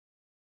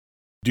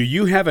Do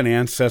you have an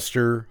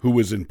ancestor who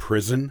was in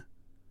prison?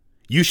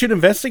 You should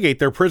investigate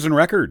their prison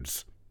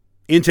records.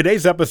 In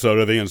today's episode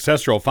of the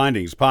Ancestral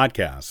Findings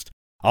podcast,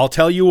 I'll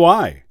tell you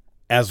why,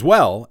 as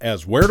well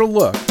as where to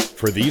look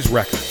for these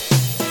records.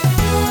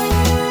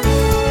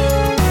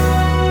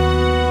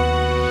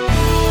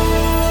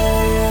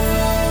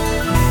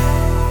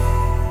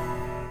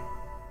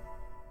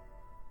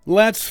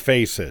 Let's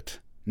face it,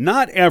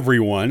 not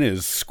everyone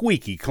is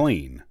squeaky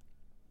clean.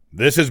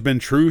 This has been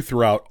true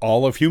throughout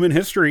all of human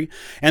history,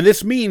 and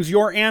this means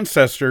your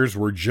ancestors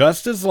were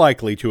just as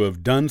likely to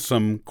have done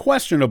some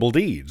questionable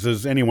deeds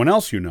as anyone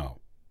else you know.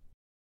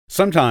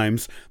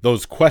 Sometimes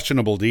those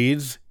questionable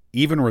deeds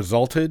even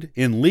resulted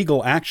in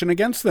legal action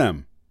against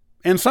them,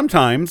 and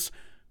sometimes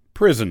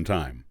prison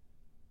time.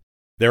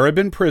 There have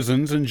been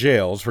prisons and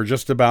jails for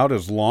just about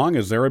as long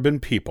as there have been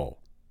people.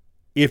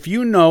 If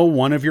you know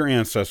one of your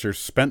ancestors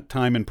spent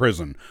time in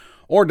prison,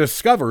 or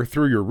discover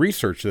through your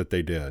research that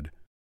they did,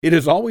 it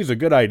is always a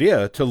good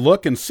idea to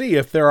look and see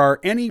if there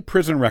are any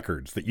prison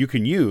records that you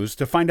can use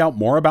to find out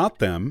more about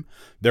them,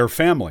 their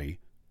family,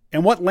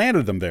 and what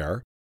landed them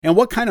there, and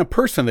what kind of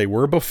person they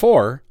were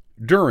before,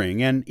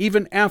 during, and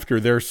even after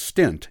their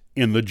stint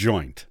in the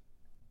joint.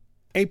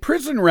 A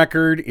prison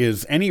record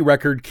is any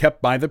record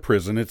kept by the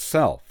prison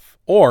itself,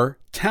 or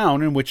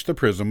town in which the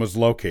prison was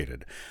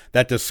located,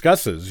 that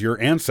discusses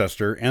your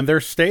ancestor and their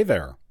stay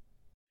there.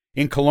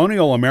 In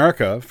colonial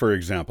America, for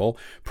example,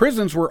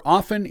 prisons were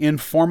often in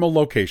formal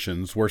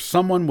locations where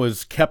someone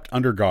was kept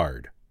under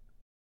guard.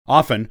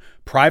 Often,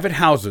 private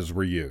houses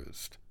were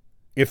used.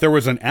 If there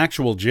was an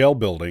actual jail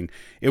building,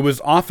 it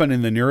was often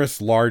in the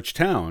nearest large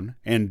town,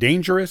 and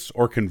dangerous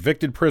or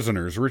convicted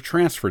prisoners were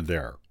transferred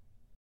there.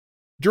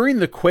 During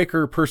the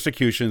Quaker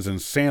persecutions in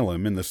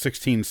Salem in the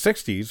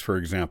 1660s, for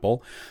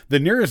example, the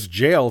nearest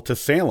jail to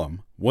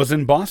Salem was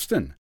in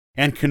Boston,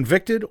 and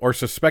convicted or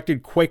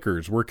suspected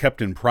Quakers were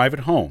kept in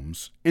private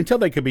homes until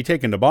they could be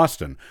taken to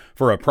Boston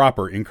for a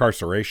proper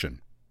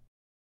incarceration.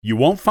 You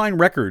won't find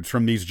records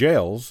from these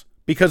jails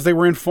because they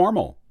were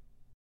informal.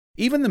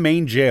 Even the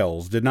main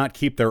jails did not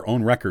keep their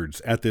own records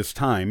at this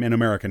time in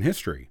American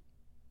history.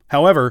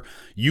 However,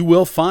 you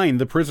will find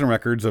the prison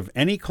records of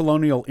any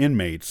colonial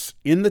inmates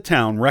in the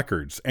town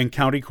records and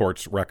county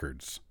courts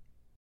records.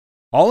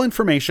 All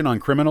information on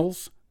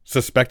criminals,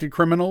 suspected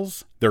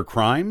criminals, their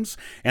crimes,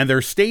 and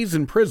their stays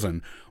in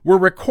prison were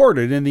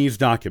recorded in these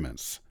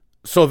documents,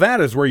 so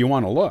that is where you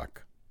want to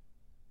look.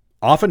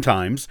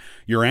 Oftentimes,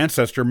 your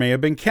ancestor may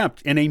have been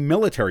kept in a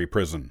military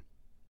prison.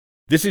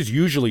 This is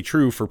usually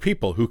true for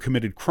people who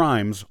committed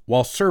crimes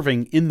while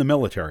serving in the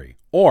military,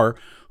 or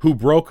who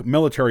broke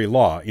military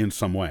law in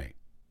some way.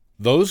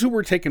 Those who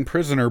were taken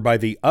prisoner by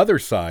the other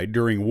side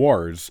during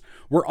wars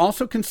were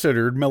also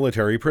considered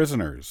military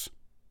prisoners.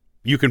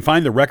 You can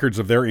find the records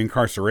of their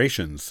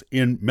incarcerations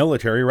in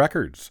military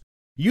records.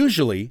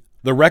 Usually,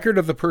 the record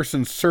of the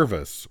person's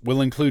service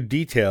will include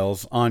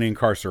details on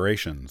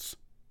incarcerations.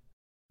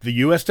 The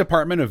U.S.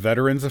 Department of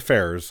Veterans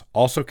Affairs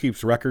also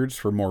keeps records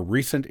for more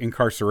recent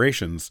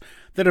incarcerations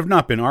that have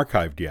not been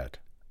archived yet.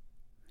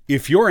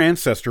 If your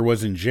ancestor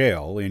was in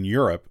jail in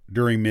Europe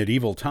during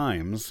medieval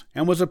times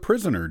and was a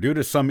prisoner due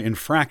to some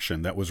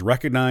infraction that was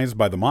recognized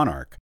by the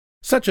monarch,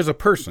 such as a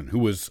person who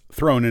was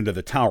thrown into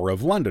the Tower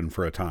of London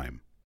for a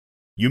time,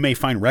 you may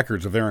find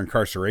records of their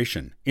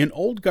incarceration in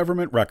old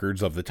government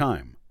records of the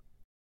time.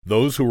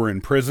 Those who were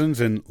in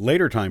prisons in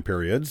later time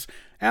periods,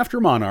 after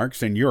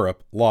monarchs in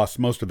Europe lost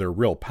most of their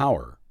real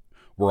power,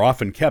 were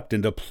often kept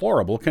in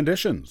deplorable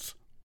conditions.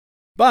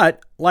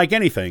 But, like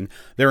anything,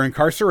 their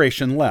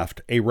incarceration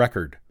left a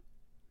record.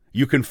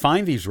 You can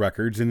find these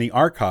records in the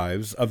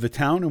archives of the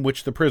town in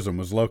which the prison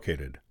was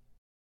located.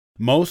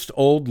 Most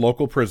old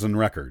local prison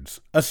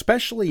records,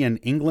 especially in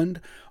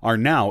England, are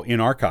now in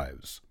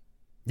archives.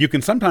 You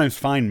can sometimes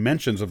find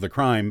mentions of the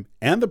crime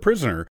and the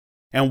prisoner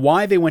and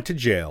why they went to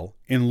jail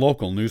in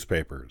local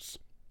newspapers.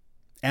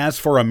 As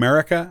for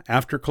America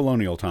after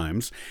colonial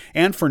times,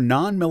 and for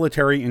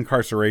non-military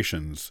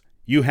incarcerations,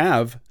 you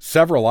have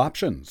several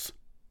options.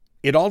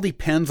 It all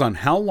depends on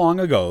how long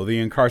ago the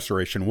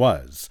incarceration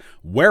was,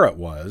 where it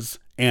was,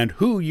 and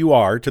who you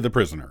are to the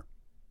prisoner.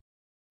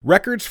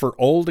 Records for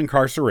old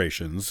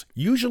incarcerations,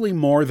 usually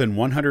more than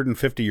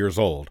 150 years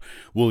old,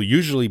 will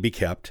usually be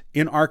kept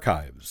in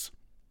archives.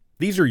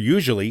 These are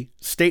usually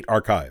state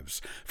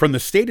archives, from the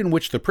state in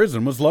which the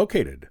prison was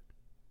located.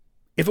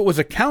 If it was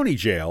a county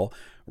jail,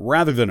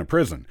 rather than a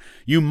prison,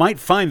 you might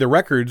find the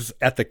records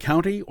at the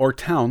county or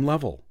town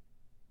level.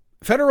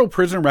 Federal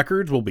prison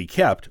records will be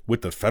kept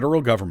with the federal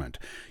government,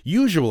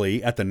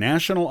 usually at the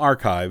National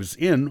Archives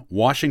in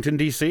Washington,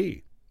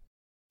 D.C.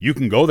 You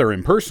can go there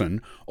in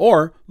person,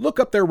 or look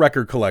up their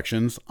record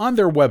collections on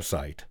their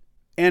website,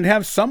 and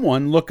have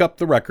someone look up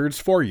the records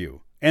for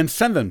you and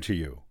send them to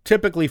you,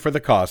 typically for the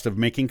cost of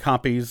making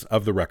copies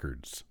of the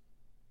records.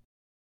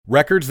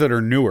 Records that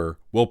are newer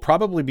will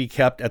probably be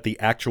kept at the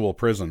actual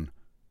prison.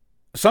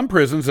 Some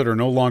prisons that are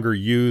no longer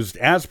used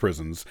as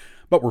prisons,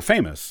 but were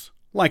famous,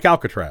 like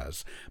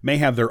Alcatraz, may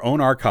have their own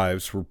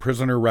archives for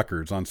prisoner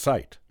records on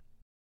site.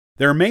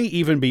 There may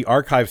even be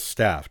archive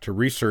staff to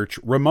research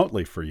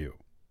remotely for you.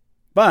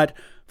 But,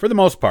 for the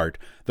most part,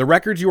 the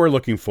records you are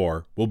looking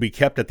for will be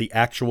kept at the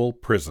actual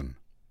prison.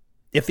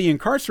 If the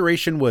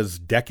incarceration was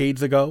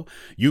decades ago,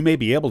 you may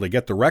be able to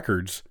get the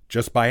records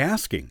just by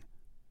asking.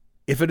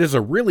 If it is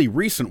a really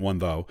recent one,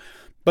 though,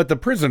 but the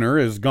prisoner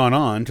has gone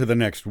on to the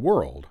next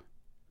world,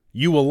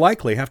 you will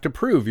likely have to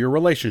prove your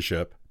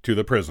relationship to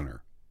the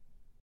prisoner.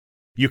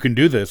 You can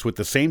do this with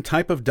the same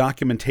type of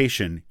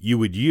documentation you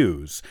would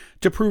use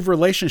to prove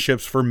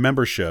relationships for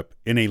membership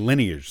in a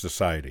lineage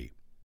society.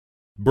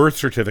 Birth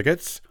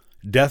certificates,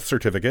 death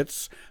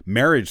certificates,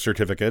 marriage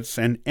certificates,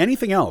 and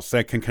anything else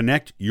that can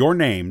connect your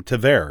name to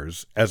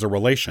theirs as a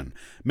relation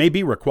may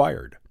be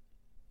required.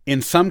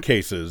 In some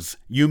cases,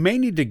 you may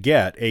need to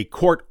get a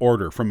court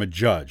order from a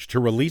judge to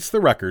release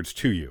the records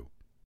to you.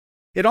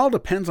 It all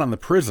depends on the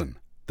prison,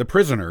 the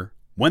prisoner,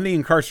 when the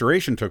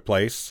incarceration took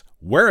place,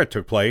 where it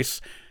took place,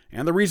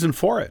 and the reason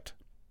for it.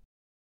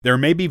 There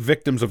may be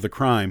victims of the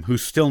crime who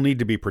still need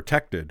to be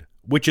protected,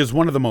 which is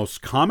one of the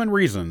most common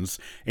reasons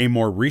a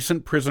more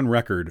recent prison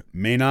record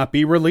may not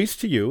be released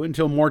to you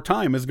until more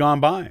time has gone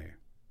by.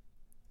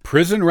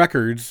 Prison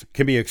records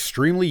can be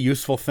extremely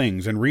useful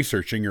things in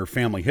researching your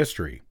family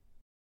history.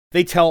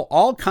 They tell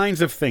all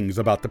kinds of things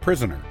about the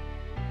prisoner.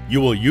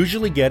 You will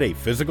usually get a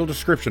physical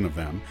description of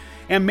them,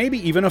 and maybe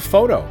even a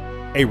photo,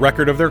 a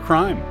record of their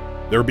crime,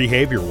 their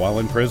behavior while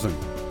in prison,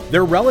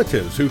 their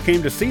relatives who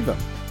came to see them,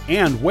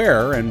 and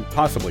where, and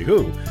possibly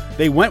who,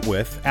 they went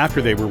with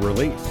after they were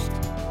released.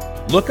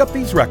 Look up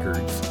these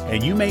records,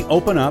 and you may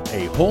open up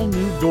a whole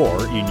new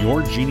door in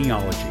your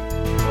genealogy.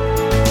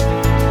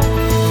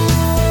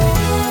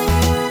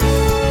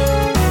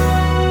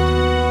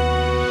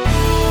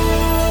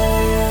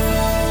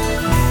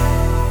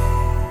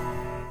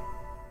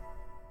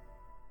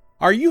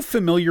 Are you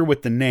familiar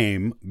with the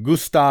name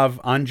Gustave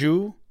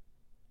Anjou?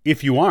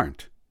 If you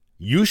aren't,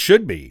 you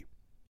should be.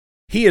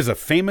 He is a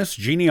famous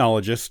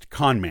genealogist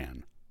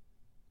conman.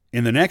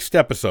 In the next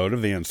episode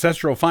of the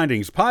Ancestral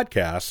Findings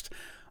podcast,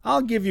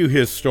 I'll give you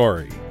his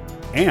story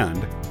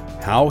and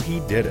how he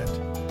did it.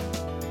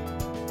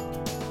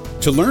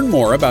 To learn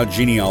more about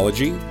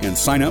genealogy and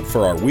sign up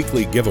for our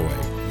weekly giveaway,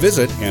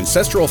 visit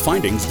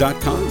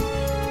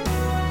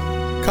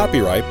ancestralfindings.com.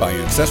 Copyright by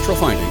Ancestral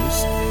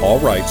Findings, all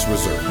rights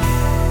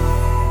reserved.